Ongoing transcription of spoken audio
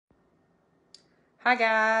Hi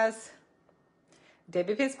guys,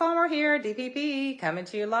 Debbie Pitts Palmer here, DPP, coming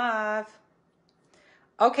to you live.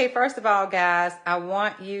 Okay, first of all, guys, I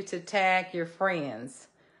want you to tag your friends.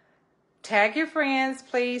 Tag your friends,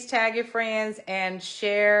 please tag your friends and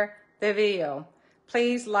share the video.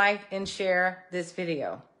 Please like and share this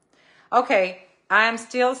video. Okay, I'm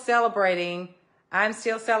still celebrating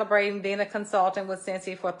being a consultant with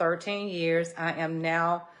Scentsy for 13 years. I am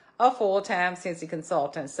now a full-time Scentsy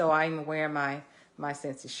consultant, so I'm wearing my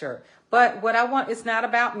Scentsy shirt. But what I want, it's not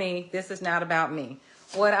about me. This is not about me.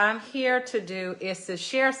 What I'm here to do is to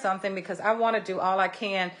share something because I want to do all I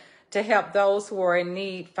can to help those who are in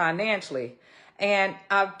need financially. And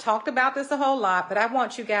I've talked about this a whole lot, but I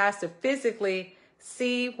want you guys to physically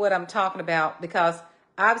see what I'm talking about because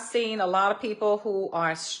I've seen a lot of people who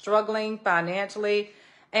are struggling financially.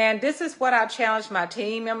 And this is what I challenge my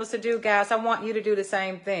team members to do, guys. I want you to do the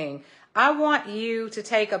same thing. I want you to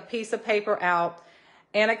take a piece of paper out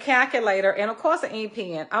and a calculator and of course an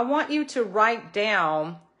e-pen. I want you to write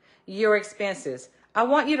down your expenses. I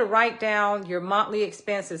want you to write down your monthly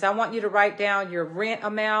expenses. I want you to write down your rent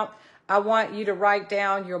amount. I want you to write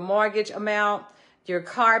down your mortgage amount, your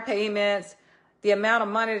car payments, the amount of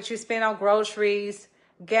money that you spend on groceries,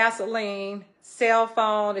 gasoline, cell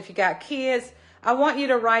phone, if you got kids. I want you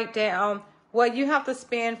to write down what you have to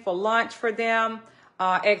spend for lunch for them,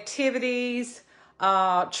 activities,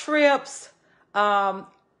 trips.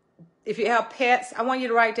 If you have pets, I want you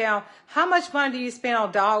to write down how much money do you spend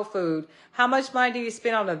on dog food? How much money do you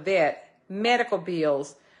spend on the vet, medical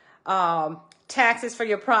bills, taxes for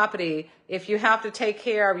your property, if you have to take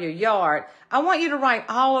care of your yard. I want you to write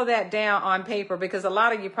all of that down on paper because a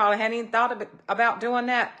lot of you probably hadn't even thought about doing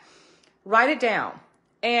that. Write it down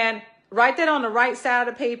and write that on the right side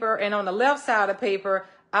of the paper, and on the left side of the paper,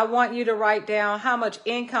 I want you to write down how much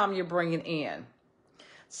income you're bringing in.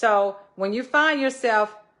 So when you find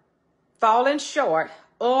yourself falling short,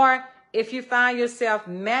 or if you find yourself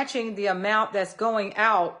matching the amount that's going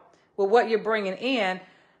out with what you're bringing in,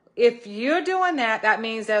 if you're doing that, that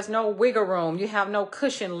means there's no wiggle room. You have no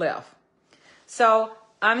cushion left. So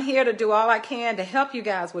I'm here to do all I can to help you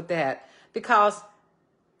guys with that, because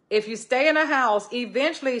if you stay in a house,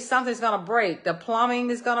 eventually something's going to break. The plumbing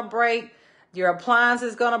is going to break. Your appliance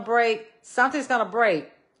is going to break. Something's going to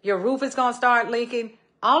break. Your roof is going to start leaking.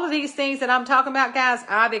 All of these things that I'm talking about, guys,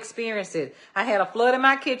 I've experienced it. I had a flood in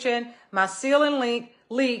my kitchen. My ceiling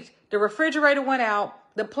leaked. The refrigerator went out.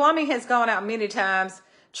 The plumbing has gone out many times.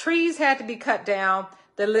 Trees had to be cut down.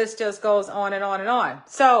 The list just goes on and on and on.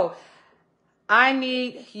 So I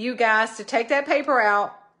need you guys to take that paper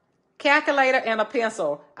out, calculator and a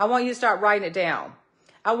pencil. I want you to start writing it down.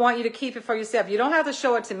 I want you to keep it for yourself. You don't have to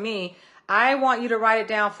show it to me. I want you to write it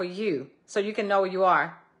down for you so you can know where you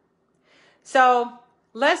are. So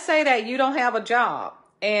let's say that you don't have a job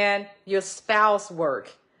and your spouse work,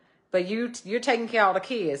 but you're taking care of the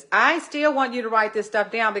kids. I still want you to write this stuff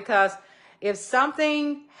down because if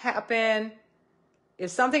something happens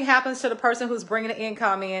to the person who's bringing the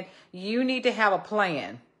income in, you need to have a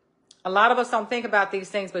plan. A lot of us don't think about these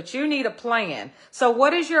things, but you need a plan. So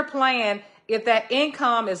what is your plan if that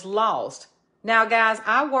income is lost? Now, guys,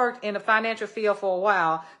 I worked in the financial field for a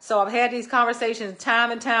while, so I've had these conversations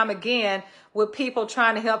time and time again with people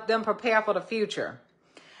trying to help them prepare for the future.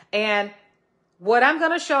 And what I'm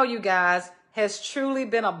going to show you guys has truly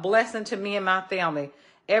been a blessing to me and my family.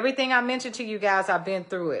 Everything I mentioned to you guys, I've been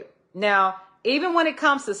through it. Now, even when it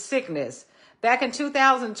comes to sickness, back in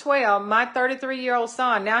 2012, my 33-year-old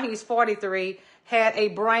son, now he's 43, had a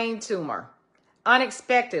brain tumor.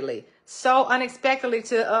 Unexpectedly. So unexpectedly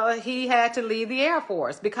he had to leave the Air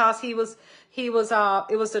Force because it was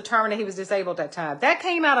determined that he was disabled at that time. That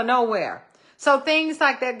came out of nowhere. So things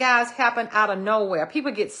like that, guys, happen out of nowhere.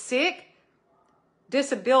 People get sick,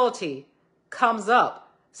 disability comes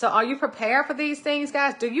up. So are you prepared for these things,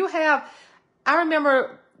 guys? I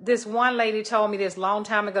remember this one lady told me this long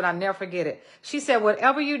time ago, and I'll never forget it. She said,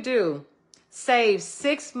 whatever you do, save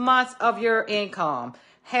 6 months of your income.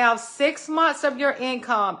 Have 6 months of your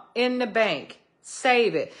income in the bank.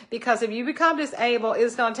 Save it. Because if you become disabled,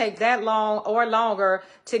 it's going to take that long or longer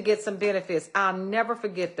to get some benefits. I'll never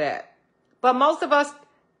forget that. But most of us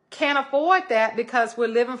can't afford that because we're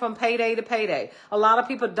living from payday to payday. A lot of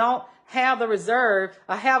people don't have the reserve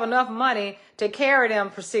or have enough money to carry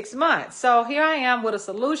them for 6 months. So here I am with a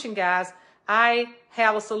solution, guys. I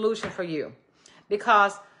have a solution for you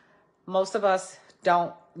because most of us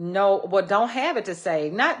don't have it to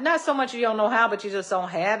save. Not so much you don't know how, but you just don't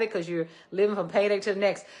have it because you're living from payday to the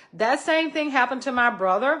next. That same thing happened to my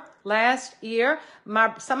brother last year.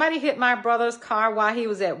 Somebody hit my brother's car while he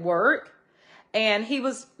was at work. and he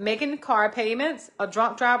was making car payments. A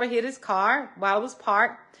drunk driver hit his car while it was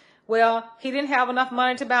parked. Well, he didn't have enough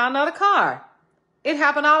money to buy another car. It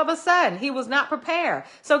happened all of a sudden. He was not prepared.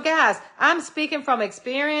 So guys, I'm speaking from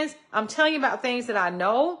experience. I'm telling you about things that I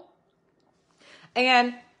know.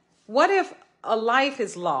 And what if a life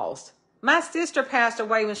is lost? My sister passed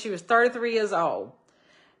away when she was 33 years old.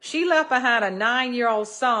 She left behind a 9-year-old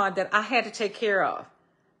son that I had to take care of.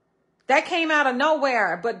 That came out of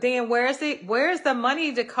nowhere. But then where's the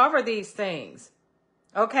money to cover these things?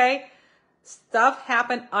 Okay? Stuff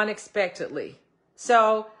happened unexpectedly.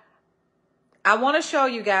 So I want to show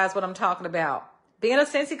you guys what I'm talking about. Being a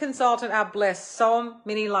Scentsy consultant, I've blessed so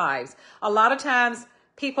many lives. A lot of times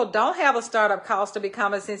people don't have a startup cost to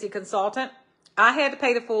become a Scentsy consultant. I had to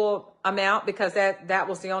pay the full amount because that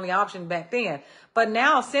was the only option back then. But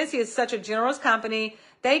now Scentsy is such a generous company.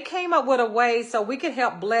 They came up with a way so we could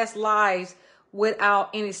help bless lives without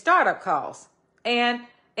any startup costs. And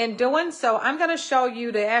in doing so, I'm going to show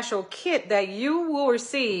you the actual kit that you will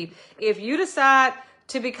receive if you decide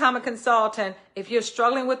to become a consultant. If you're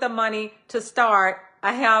struggling with the money to start,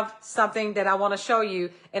 I have something that I want to show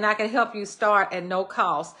you, and I can help you start at no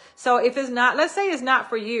cost. So if it's not, let's say it's not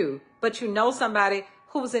for you, but you know somebody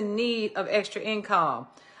who's in need of extra income,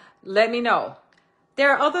 let me know.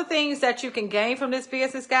 There are other things that you can gain from this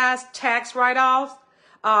business, guys. Tax write-offs.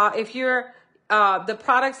 If you're the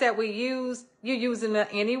products that we use, you're using them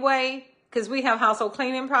anyway, because we have household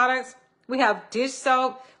cleaning products, we have dish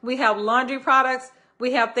soap, we have laundry products.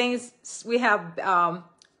 We have things, we have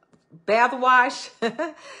bath wash.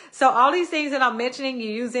 So all these things that I'm mentioning, you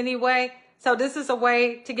use anyway. So this is a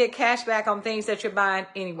way to get cash back on things that you're buying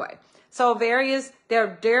anyway. So there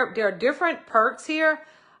are different perks here.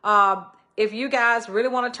 If you guys really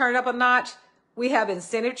want to turn it up a notch, we have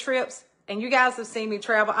incentive trips. And you guys have seen me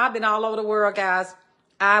travel. I've been all over the world, guys.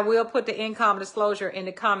 I will put the income disclosure in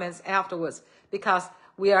the comments afterwards because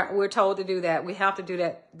we're told to do that. We have to do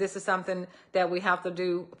that. This is something that we have to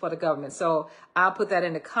do for the government. So I'll put that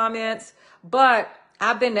in the comments. But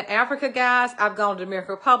I've been to Africa, guys. I've gone to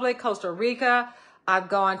Dominican Republic, Costa Rica. I've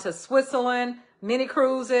gone to Switzerland, mini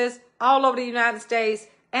cruises, all over the United States.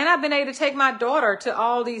 And I've been able to take my daughter to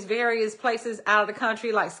all these various places out of the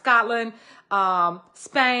country, like Scotland,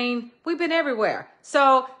 Spain. We've been everywhere.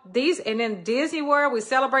 So and then Disney World, we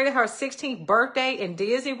celebrated her 16th birthday in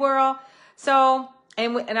Disney World. So,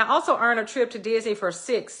 and I also earned a trip to Disney for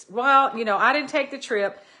 6. Well, you know, I didn't take the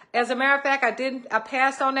trip. As a matter of fact, I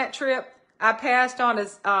passed on that trip. I passed on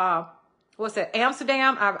this,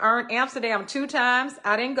 Amsterdam. I've earned Amsterdam 2 times.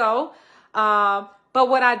 I didn't go. But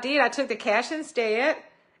what I did, I took the cash instead.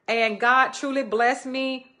 And God truly blessed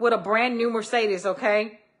me with a brand new Mercedes,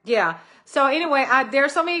 okay? Yeah. So anyway, there are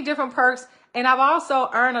so many different perks. And I've also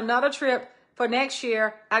earned another trip for next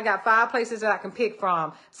year. I got 5 places that I can pick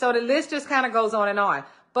from. So the list just kind of goes on and on.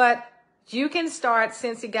 But you can start,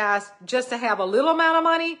 Scentsy, guys, just to have a little amount of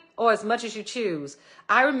money or as much as you choose.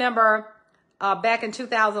 I remember back in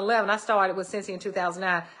 2011, I started with Scentsy in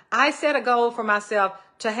 2009. I set a goal for myself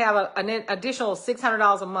to have an additional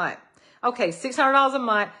 $600 a month. Okay, $600 a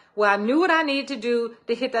month. Well, I knew what I needed to do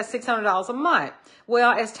to hit that $600 a month.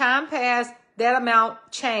 Well, as time passed, that amount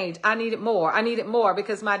changed. I needed more. I needed more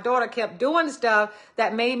because my daughter kept doing stuff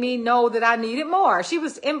that made me know that I needed more. She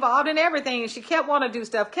was involved in everything and she kept wanting to do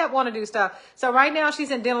stuff, So right now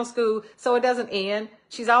she's in dental school, so it doesn't end.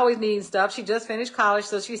 She's always needing stuff. She just finished college,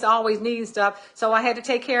 so she's always needing stuff. So I had to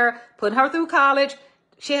take care of putting her through college.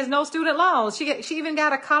 She has no student loans. She even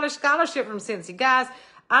got a college scholarship from Scentsy. Guys,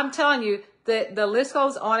 I'm telling you, the list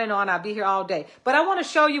goes on and on. I'll be here all day. But I want to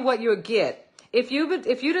show you what you'll get. If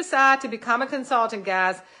you decide to become a consultant,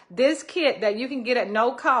 guys, this kit that you can get at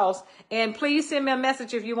no cost, and please send me a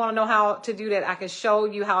message if you want to know how to do that. I can show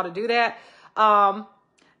you how to do that.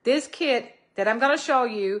 This kit that I'm going to show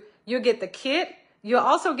you, you'll get the kit. You'll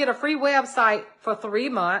also get a free website for 3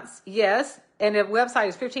 months. Yes. And the website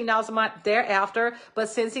is $15 a month thereafter, but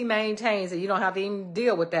Scentsy maintains it. You don't have to even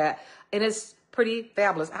deal with that. And it's pretty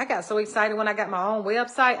fabulous. I got so excited when I got my own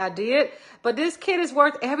website. I did. But this kit is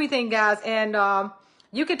worth everything, guys. And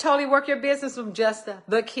you can totally work your business from just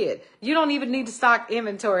the kit. You don't even need to stock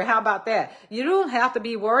inventory. How about that? You don't have to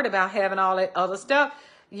be worried about having all that other stuff.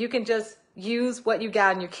 You can just use what you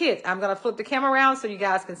got in your kit. I'm going to flip the camera around so you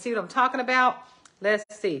guys can see what I'm talking about. Let's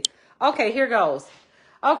see. Okay, here goes.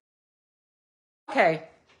 Okay.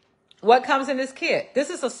 What comes in this kit? This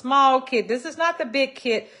is a small kit. This is not the big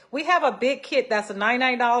kit. We have a big kit that's a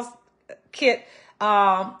 $99 kit.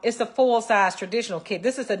 It's a full-size traditional kit.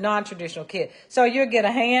 This is a non-traditional kit. So you get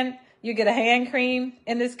a hand cream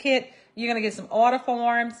in this kit. You're gonna get some order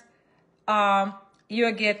forms.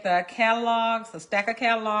 You'll get the catalogs, the stack of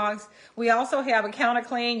catalogs. We also have a counter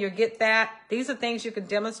clean. You'll get that. These are things you can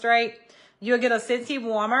demonstrate. You'll get a Scentsy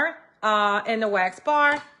warmer in the wax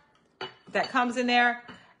bar that comes in there.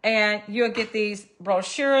 And you'll get these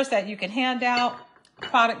brochures that you can hand out.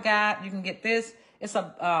 Product guide. You can get this. It's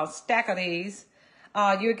a stack of these.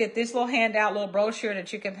 You'll get this little handout, little brochure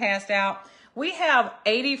that you can pass out. We have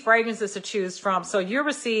 80 fragrances to choose from. So you'll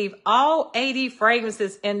receive all 80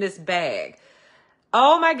 fragrances in this bag.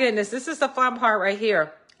 Oh my goodness, this is the fun part right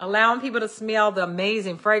here. Allowing people to smell the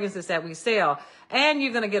amazing fragrances that we sell. And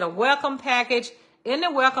you're going to get a welcome package. In the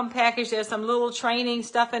welcome package, there's some little training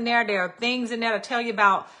stuff in there. There are things in there to tell you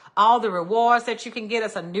about all the rewards that you can get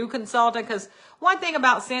as a new consultant. Because one thing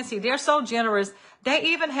about Scentsy, they're so generous.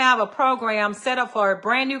 They even have a program set up for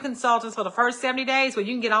brand new consultants for the first 70 days where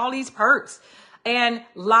you can get all these perks and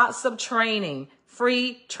lots of training,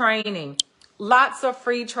 free training, lots of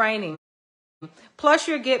free training. Plus,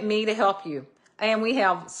 you'll get me to help you. And we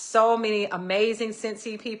have so many amazing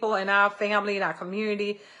Scentsy people in our family, in our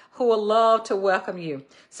community, who will love to welcome you.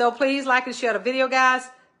 So please like and share the video, guys.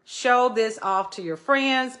 Show this off to your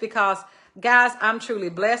friends because, guys, I'm truly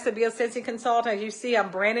blessed to be a Scentsy consultant. As you see,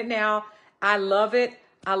 I'm branded now. I love it.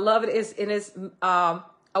 I love it. It's a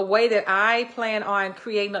way that I plan on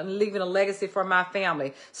creating and leaving a legacy for my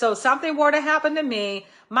family. So if something were to happen to me,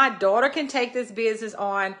 my daughter can take this business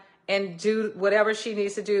on and do whatever she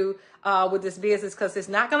needs to do with this business because it's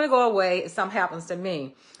not going to go away if something happens to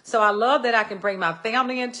me. So I love that I can bring my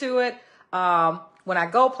family into it. When I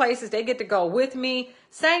go places, they get to go with me.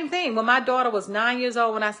 Same thing. When my daughter was 9 years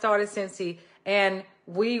old when I started Scentsy, and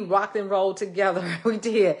we rocked and rolled together. We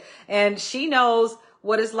did. And she knows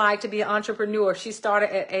what it's like to be an entrepreneur. She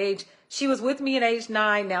started she was with me at age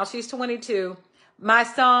 9. Now she's 22. My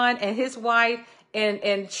son and his wife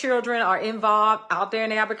and children are involved out there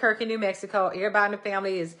in Albuquerque, New Mexico. Everybody in the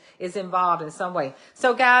family is involved in some way.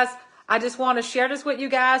 So guys, I just want to share this with you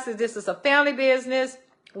guys. This is a family business.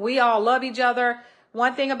 We all love each other.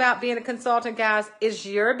 One thing about being a consultant, guys, is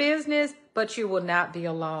your business, but you will not be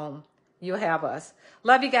alone. You'll have us.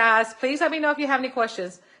 Love you guys. Please let me know if you have any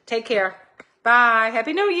questions. Take care. Bye.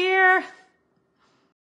 Happy New Year.